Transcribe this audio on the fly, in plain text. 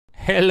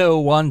Hello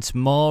once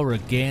more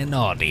again,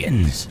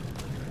 audience.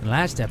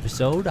 Last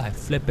episode, I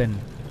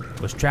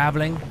was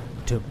traveling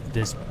to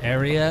this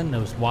area and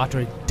there was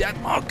watery death.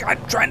 Oh god,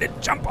 trying to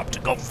jump up to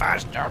go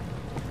faster.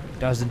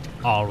 Doesn't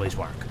always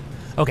work.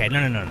 Okay,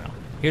 no.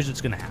 Here's what's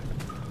gonna happen.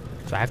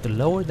 So I have to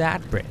lower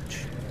that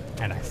bridge.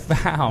 And I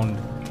found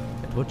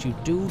that what you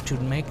do to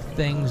make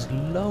things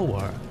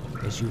lower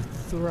is you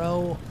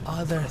throw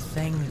other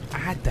things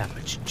at them.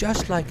 It's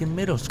just like in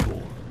middle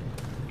school.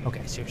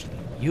 Okay, seriously,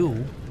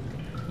 you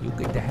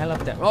get the hell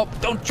up there. Oh,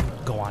 don't you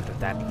go onto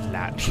that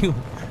ladder.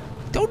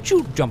 Don't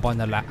you jump on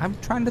the ladder. I'm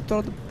trying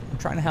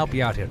to help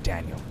you out here,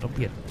 Daniel. Don't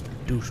be a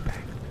douchebag.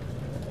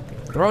 Okay,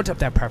 throw it up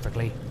there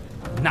perfectly.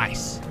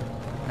 Nice.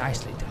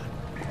 Nicely done.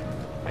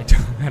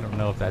 I don't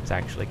know if that's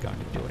actually going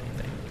to do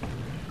anything.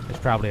 There's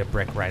probably a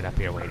brick right up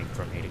here waiting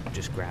for me to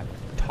just grab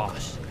and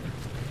toss.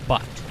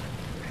 But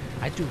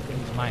I do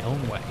things my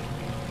own way.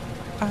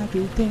 I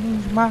do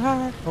things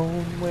my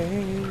own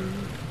way.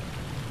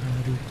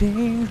 I do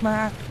things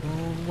my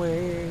own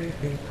way.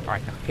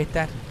 Alright, now hit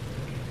that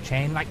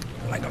chain like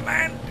a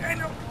man,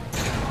 Daniel.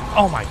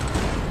 Oh my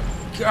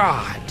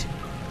god.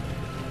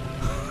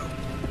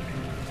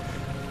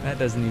 That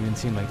doesn't even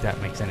seem like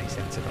that makes any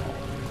sense at all.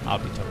 I'll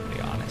be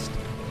totally honest.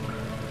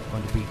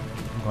 I'm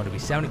going to be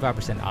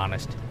 75%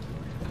 honest.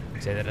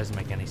 Say that doesn't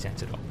make any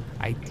sense at all.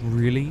 I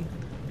really,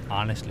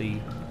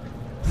 honestly,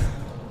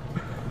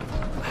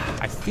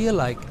 I feel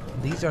like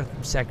these are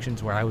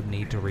sections where I would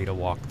need to read a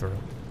walkthrough.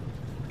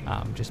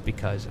 Just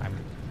because I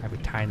have a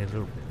tiny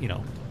little,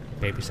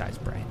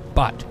 baby-sized brain.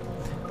 But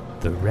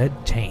the red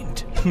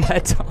taint.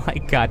 That's all I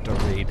got to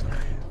read.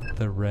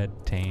 The red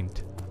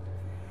taint.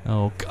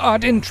 Oh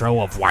God! Intro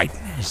of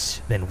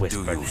whiteness, then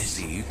whisperness.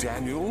 Do you see,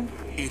 Daniel?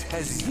 It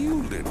has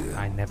yielded.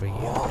 I never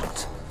yield.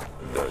 What?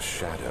 The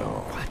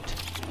shadow.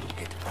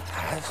 What? It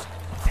has.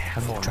 What the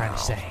hell are you trying to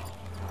say?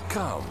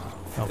 Come.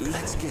 Oh,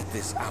 let's get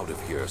this out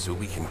of here so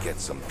we can get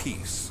some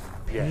peace.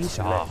 Peace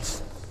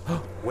off.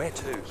 Where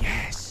to?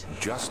 Yes.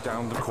 Just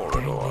down the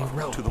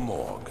corridor to the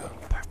morgue.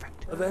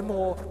 Perfect. Are there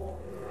more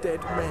dead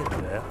men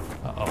there?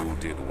 Uh-oh. You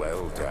did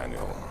well,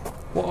 Daniel.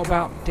 What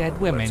about dead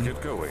women? Let's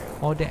get going.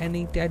 Are there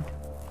any dead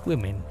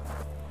women?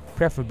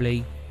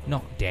 Preferably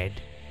not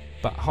dead,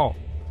 but hot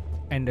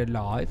and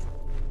alive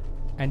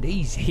and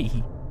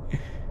easy.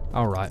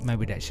 Alright,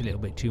 maybe that's a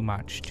little bit too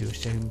much to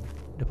assume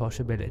the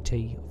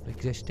possibility of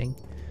existing.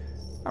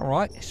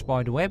 Alright, a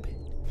spider web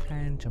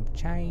and some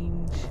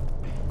chains.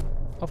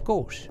 Of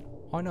course,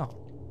 why not?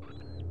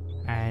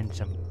 And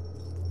some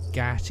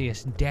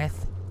gaseous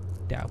death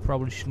that I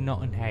probably should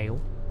not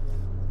inhale.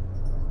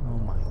 Oh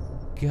my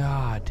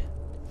god.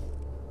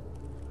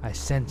 I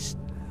sense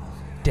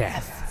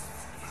death.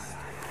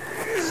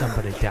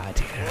 Somebody died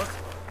here.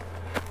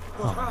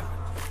 Oh.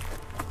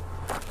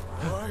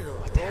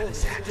 What the hell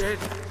is that?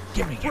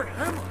 Give me. Where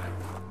am I?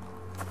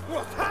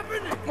 What's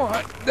happening?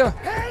 What the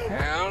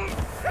hell?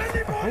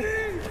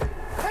 Anybody?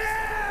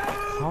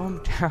 Help!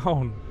 Calm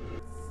down.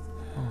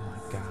 Oh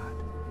my god.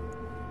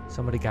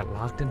 Somebody got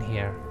locked in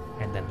here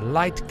and then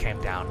light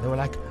came down. They were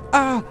like,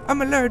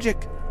 I'm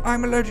allergic.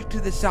 I'm allergic to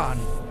the sun.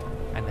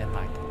 And then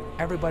like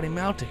everybody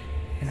melted.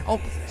 And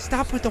oh,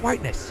 stop with the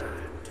whiteness.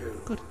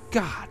 Good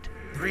god.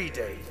 3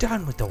 days.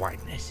 Done with the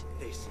whiteness.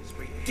 This is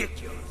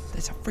ridiculous.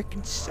 There's a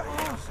freaking song.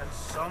 And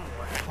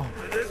somewhere. Oh,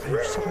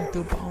 I'm sorry,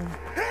 the bone.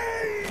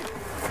 Hey!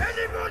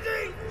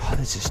 Anybody? Oh,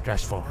 this is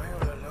stressful. Am I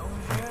all alone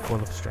I'm here?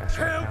 full of stress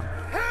right Help! now.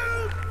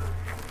 Help!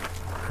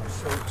 I'm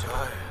so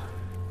tired.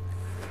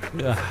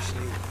 Ugh.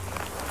 Sleep.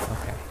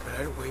 Okay. But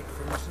I'll wait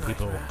for this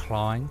People were nightmare.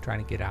 clawing, trying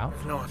to get out.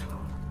 If not,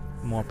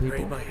 More pray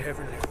people. my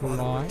heavenly Father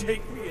Clawing. will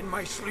take me in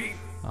my sleep.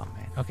 Oh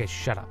man. Okay,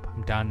 shut up.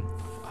 I'm done.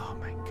 Oh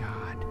my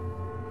god.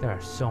 There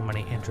are so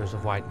many intros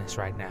of whiteness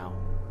right now.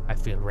 I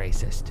feel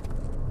racist.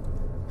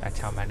 That's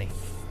how many.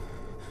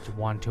 It's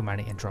one too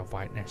many intro of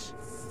whiteness.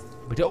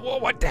 But whoa,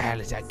 what the hell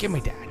is that? Give me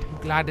that. I'm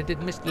glad I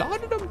didn't miss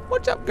laudanum.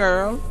 What's up,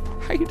 girl?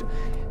 How you doing?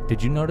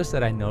 Did you notice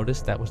that I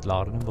noticed that was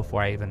laudanum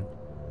before I even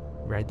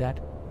read that?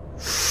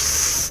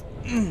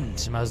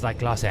 Smells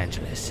like Los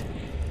Angeles.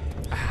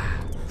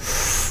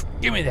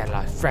 Give me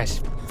that fresh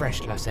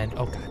Los Angeles.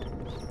 Oh god.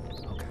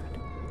 Oh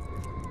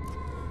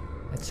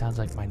god. That sounds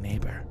like my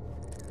neighbor.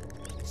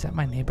 Is that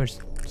my neighbor's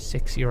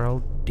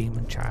 6-year-old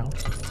demon child?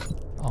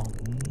 Oh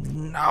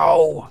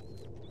no!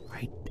 I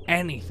hate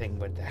anything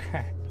but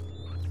that.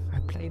 I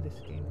play this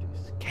game to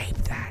escape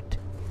that.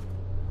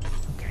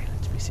 Okay,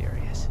 let's be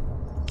serious.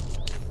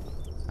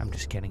 I'm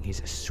just kidding.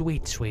 He's a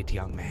sweet, sweet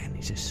young man.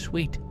 He's a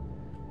sweet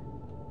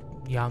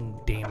young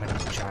demon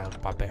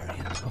child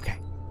barbarian. Okay.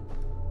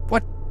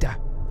 What the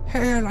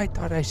hell? I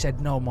thought I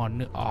said no more.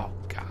 Oh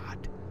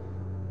god.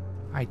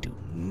 I do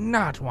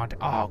not want to.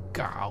 Oh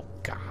god. Oh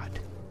god.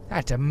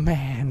 That's a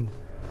man.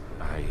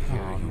 I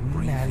hear you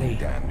breathing, Nelly.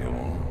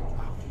 Daniel.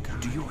 Oh god.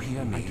 Do you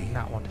hear me? I do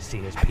not want to see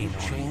his Have you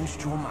PENOR.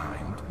 changed your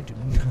mind? I do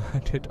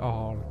not at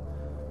all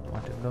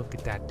want to look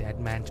at that dead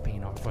man's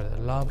PENOR for the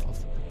love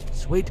of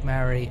sweet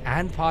Mary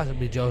and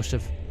possibly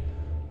Joseph.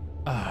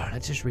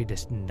 Let's just read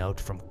this note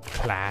from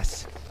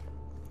class.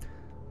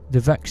 The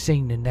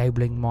vaccine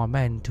enabling my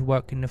men to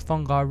work in the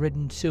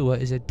fungi-ridden sewer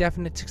is a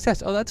definite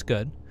success. Oh, that's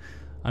good.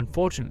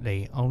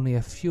 Unfortunately, only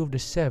a few of the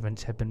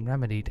servants have been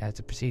remedied as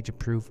the procedure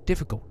proved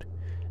difficult.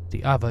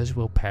 The others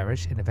will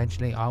perish, and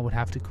eventually I will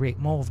have to create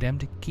more of them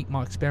to keep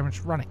my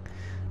experiments running.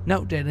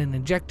 Note that an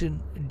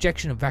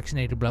injection of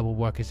vaccinated blood will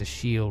work as a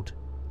shield.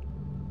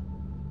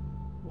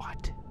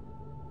 What?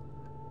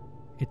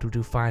 It will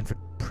do fine for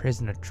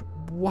prisoner.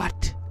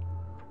 What?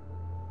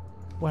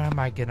 Where am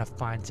I gonna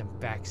find some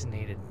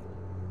vaccinated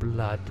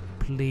blood?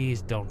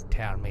 Please don't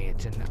tell me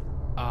it's in.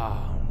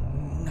 Oh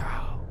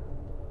no!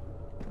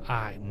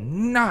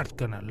 I'm not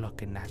gonna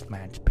look in that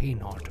man's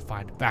PENOR to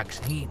find a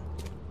vaccine.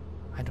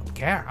 I don't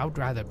care. I would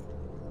rather.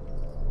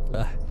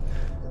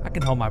 I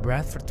can hold my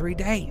breath for 3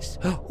 days.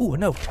 Ooh, a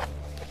note.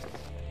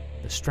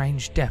 The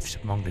strange deaths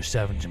among the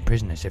servants and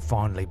prisoners have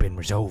finally been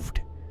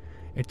resolved.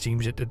 It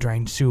seems that the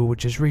drained sewer,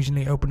 which has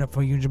recently opened up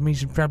for use of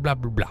means, blah blah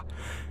blah blah,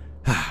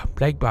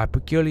 plagued by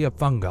peculiar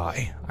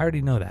fungi. I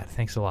already know that.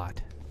 Thanks a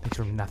lot. Thanks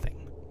for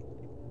nothing.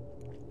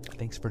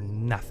 Thanks for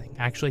nothing.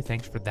 Actually,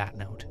 thanks for that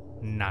note,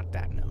 not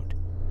that note.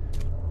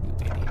 You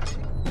idiot.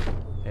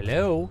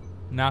 Hello?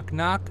 Knock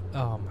knock?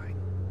 Oh my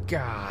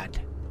god.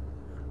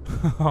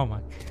 Oh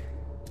my.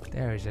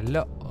 There is a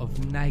lot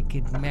of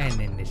naked men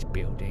in this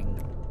building.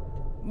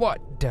 What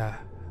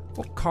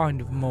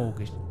kind of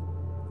morgue is...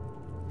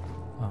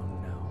 Oh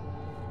no.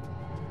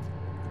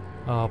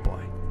 Oh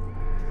boy.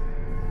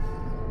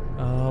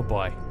 Oh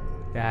boy.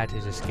 That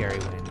is a scary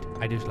wind.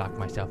 I just locked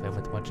myself in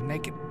with a bunch of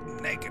naked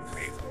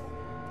people.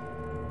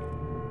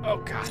 Oh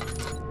god.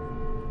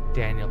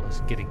 Daniel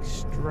is getting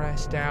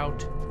stressed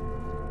out.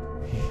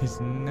 He's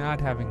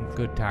not having a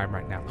good time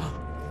right now.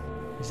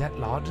 Is that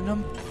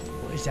laudanum?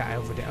 What is that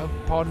over there? Oh,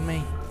 pardon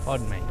me.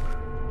 Pardon me.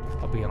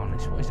 I'll be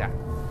honest. What is that?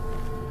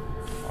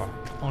 Oh,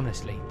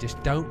 honestly,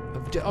 just don't...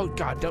 Oh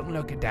god, don't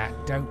look at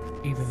that. Don't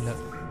even look.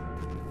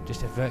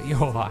 Just avert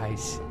your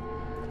eyes.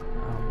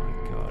 Oh my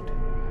god.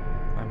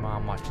 My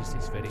mom watches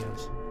these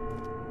videos.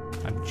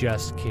 I'm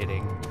just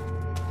kidding.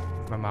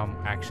 If my mom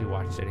actually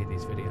watched any of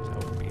these videos, I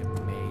would be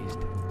amazed,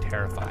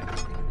 terrified.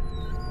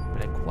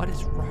 But like, what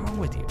is wrong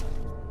with you?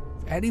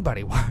 If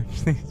anybody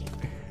watched these,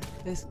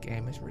 this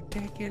game is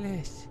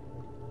ridiculous.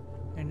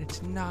 And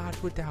it's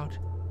not without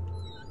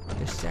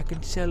the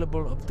second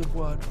syllable of the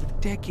word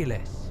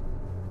ridiculous.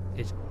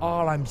 Is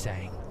all I'm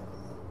saying.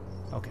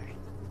 Okay.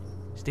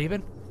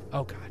 Steven?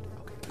 Oh god.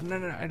 Okay.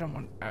 No, I don't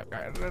want... I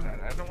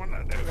don't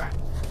want to do that.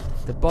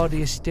 The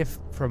body is stiff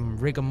from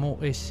rigor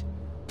mortis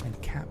and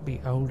can't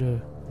be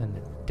older than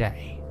a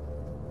day.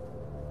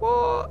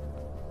 What?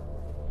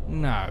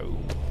 No.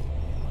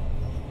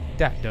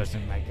 That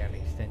doesn't make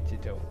any sense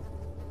at all.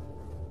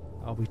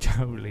 I'll be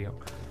totally...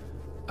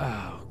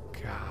 Oh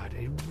god,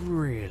 I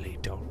really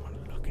don't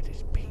want to look at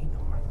his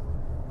PENOR.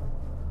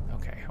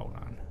 Okay, hold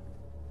on.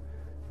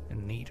 A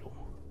needle.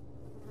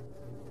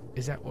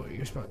 Is that what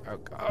you're supposed to...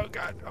 Oh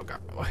god.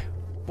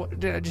 What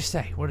did I just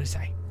say? What did I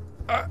say?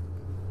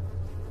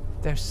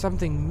 There's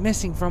something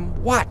missing from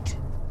what?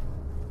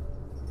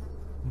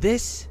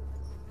 This?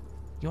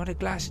 You want a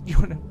glass? You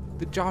want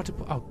the jar to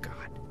put... Oh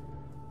god.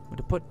 Want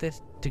to put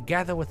this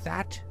together with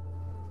that?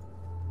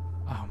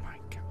 Oh my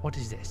god. What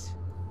is this?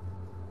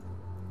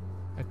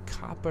 A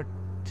copper...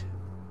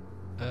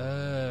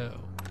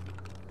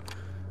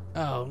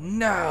 Oh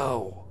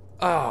no!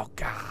 Oh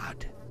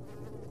god!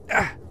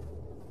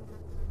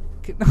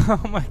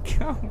 Oh my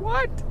god!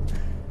 What?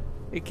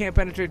 It can't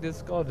penetrate the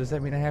skull. Does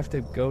that mean I have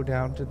to go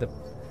down to the...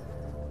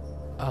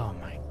 Oh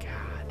my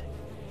god!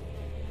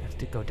 I have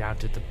to go down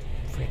to the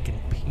freaking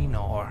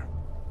PENOR.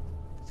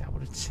 Is that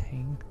what it's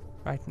saying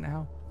right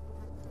now?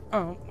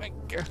 Oh my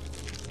god!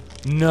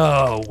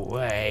 No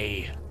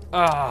way!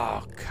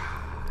 Oh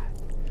god!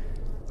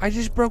 I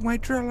just broke my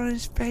drill on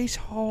his face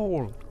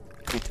hole.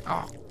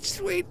 Oh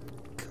sweet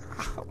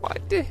god!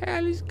 What the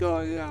hell is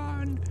going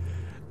on?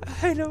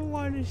 I don't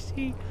want to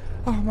see.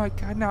 Oh my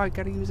god! Now I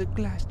gotta use a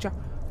glass jar.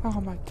 Oh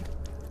my god!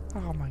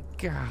 Oh my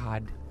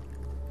god!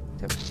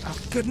 Oh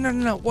good!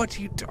 No! What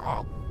you do?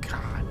 Oh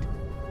god!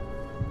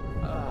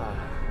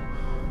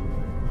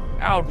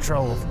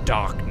 Outro of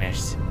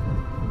darkness.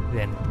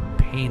 Then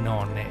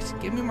PENOR-ness.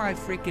 Give me my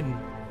freaking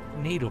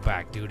needle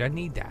back, dude. I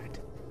need that.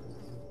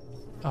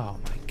 Oh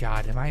my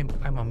god!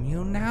 I'm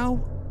immune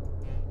now?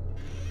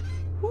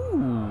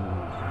 Ooh.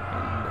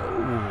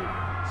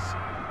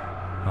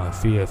 I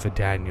fear for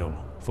Daniel,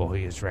 for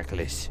he is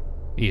reckless.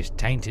 He is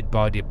tainted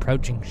by the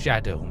approaching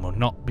shadow and will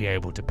not be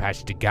able to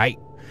pass the gate.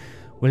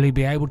 Will he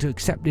be able to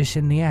accept this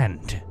in the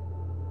end?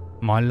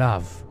 My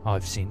love,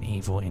 I've seen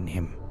evil in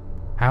him.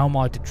 How am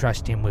I to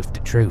trust him with the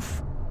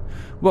truth?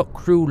 What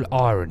cruel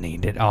irony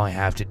that I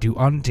have to do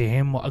unto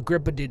him what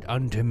Agrippa did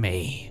unto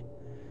me.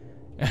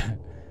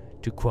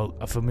 To quote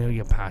a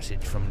familiar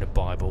passage from the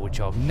Bible, which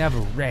I've never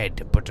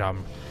read, but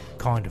I'm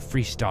kind of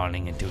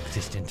freestyling into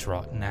existence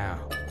right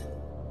now.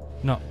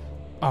 No.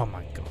 Oh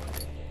my god.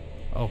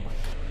 Oh my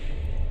god.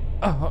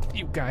 Oh,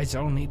 you guys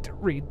all need to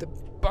read the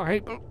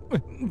Bible.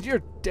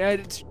 You're dead.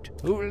 It's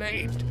too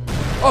late.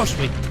 Oh,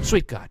 sweet.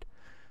 Sweet God.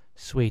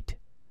 Sweet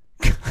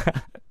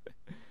God.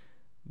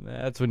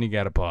 That's when you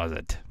gotta pause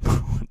it.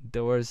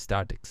 Doors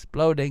start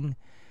exploding,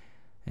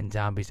 and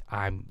zombies.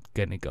 I'm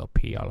gonna go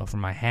pee all over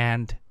my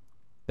hand.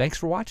 Thanks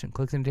for watching.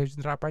 Click the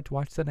notification top right to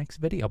watch the next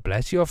video.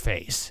 Bless your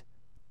face.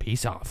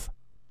 Peace off.